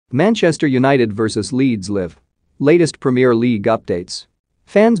Manchester United vs Leeds live. Latest Premier League updates.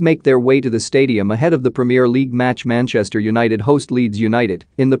 Fans make their way to the stadium ahead of the Premier League match. Manchester United host Leeds United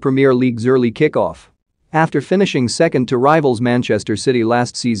in the Premier League's early kickoff. After finishing second to rivals Manchester City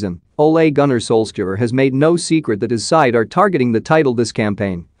last season, Ole Gunnar Solskjaer has made no secret that his side are targeting the title this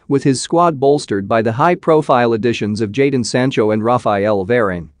campaign, with his squad bolstered by the high-profile additions of Jadon Sancho and Raphael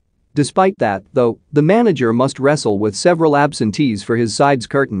Varane. Despite that, though, the manager must wrestle with several absentees for his side's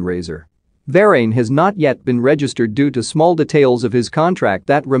curtain raiser. Varane has not yet been registered due to small details of his contract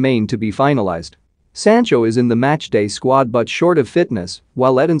that remain to be finalized. Sancho is in the matchday squad but short of fitness,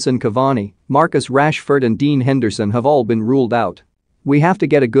 while Edinson Cavani, Marcus Rashford and Dean Henderson have all been ruled out. We have to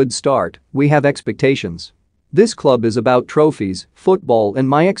get a good start, we have expectations. This club is about trophies, football, and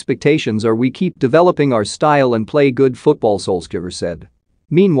my expectations are we keep developing our style and play good football, Solskjaer said.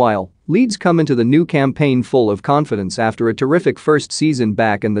 Meanwhile, Leeds come into the new campaign full of confidence after a terrific first season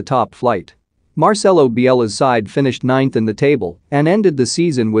back in the top flight. Marcelo Bielsa's side finished ninth in the table and ended the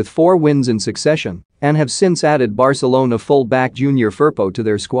season with 4 wins in succession and have since added Barcelona full-back Junior Firpo to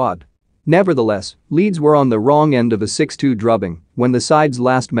their squad. Nevertheless, Leeds were on the wrong end of a 6-2 drubbing when the sides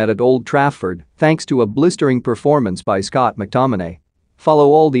last met at Old Trafford thanks to a blistering performance by Scott McTominay. Follow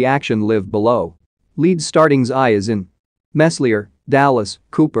all the action live below. Leeds starting's eye is in Meslier, Dallas,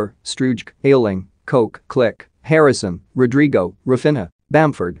 Cooper, Struijk, Ayling, Koch, Click, Harrison, Rodrigo, Rafinha,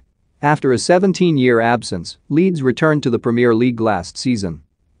 Bamford. After a 17-year absence, Leeds returned to the Premier League last season.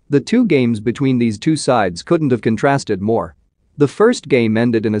 The 2 games between these two sides couldn't have contrasted more. The first game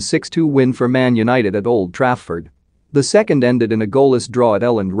ended in a 6-2 win for Man United at Old Trafford. The second ended in a goalless draw at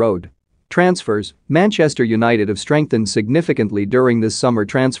Elland Road. Transfers: Manchester United have strengthened significantly during this summer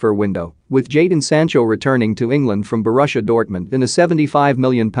transfer window, with Jadon Sancho returning to England from Borussia Dortmund in a £75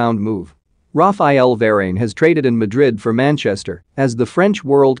 million move. Raphael Varane has traded in Madrid for Manchester as the French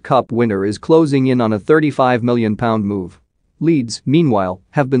World Cup winner is closing in on a £35 million move. Leeds, meanwhile,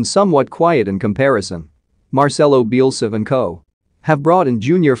 have been somewhat quiet in comparison. Marcelo Bielsa and co. have brought in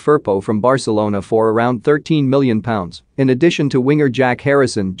Junior Firpo from Barcelona for around £13 million, in addition to winger Jack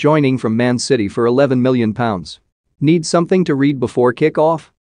Harrison joining from Man City for £11 million. Need something to read before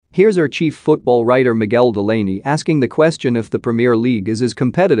kick-off? Here's our chief football writer Miguel Delaney asking the question if the Premier League is as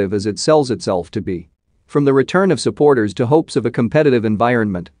competitive as it sells itself to be. From the return of supporters to hopes of a competitive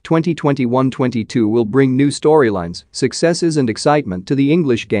environment, 2021-22 will bring new storylines, successes and excitement to the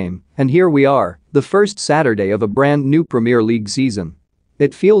English game, and here we are, the first Saturday of a brand new Premier League season.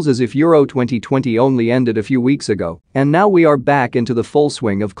 It feels as if Euro 2020 only ended a few weeks ago, and now we are back into the full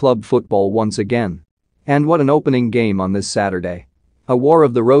swing of club football once again. And what an opening game on this Saturday. A War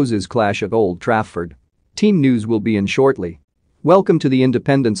of the Roses clash at Old Trafford. Team news will be in shortly. Welcome to the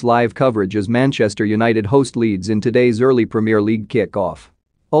Independent's live coverage as Manchester United host Leeds in today's early Premier League kick-off.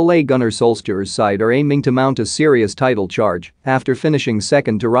 Ole Gunnar Solskjaer's side are aiming to mount a serious title charge after finishing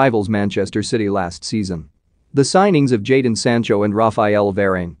second to rivals Manchester City last season. The signings of Jadon Sancho and Raphael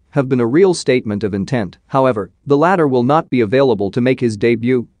Varane have been a real statement of intent, however, the latter will not be available to make his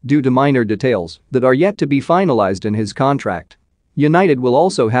debut due to minor details that are yet to be finalized in his contract. United will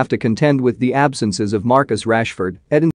also have to contend with the absences of Marcus Rashford, Edinson